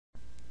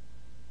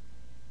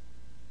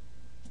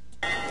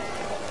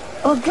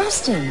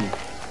Agustine!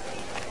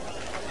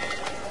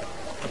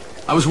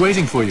 I was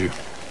waiting for you.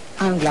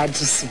 I'm glad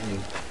to see you.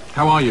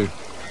 How are you?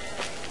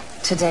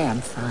 Today I'm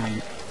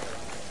fine.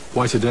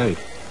 Why today?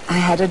 I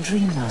had a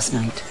dream last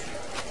night.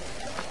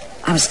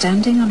 I was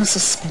standing on a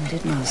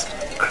suspended mast,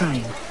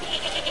 crying.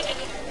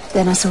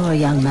 Then I saw a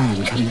young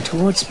man coming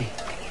towards me.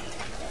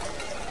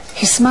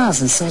 He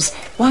smiles and says,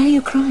 "Why are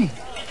you crying?"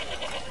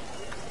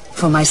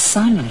 "For my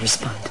son," I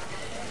respond.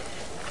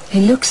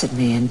 He looks at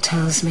me and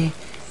tells me,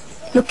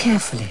 "Look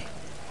carefully.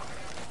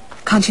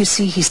 Can't you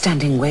see he's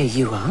standing where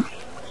you are?"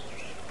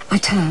 I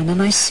turn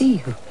and I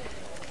see you,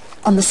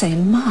 on the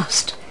same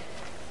mast,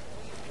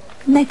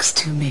 next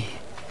to me.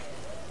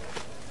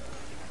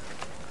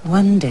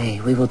 One day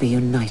we will be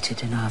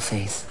united in our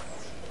faith.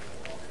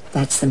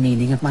 That's the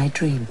meaning of my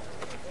dream.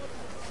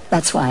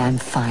 That's why I'm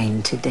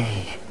fine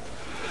today.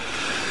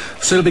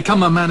 So you'll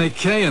become a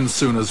Manichaean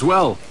soon as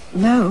well.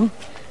 No,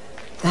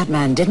 that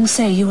man didn't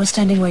say you were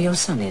standing where your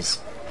son is.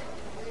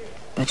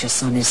 But your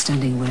son is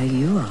standing where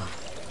you are.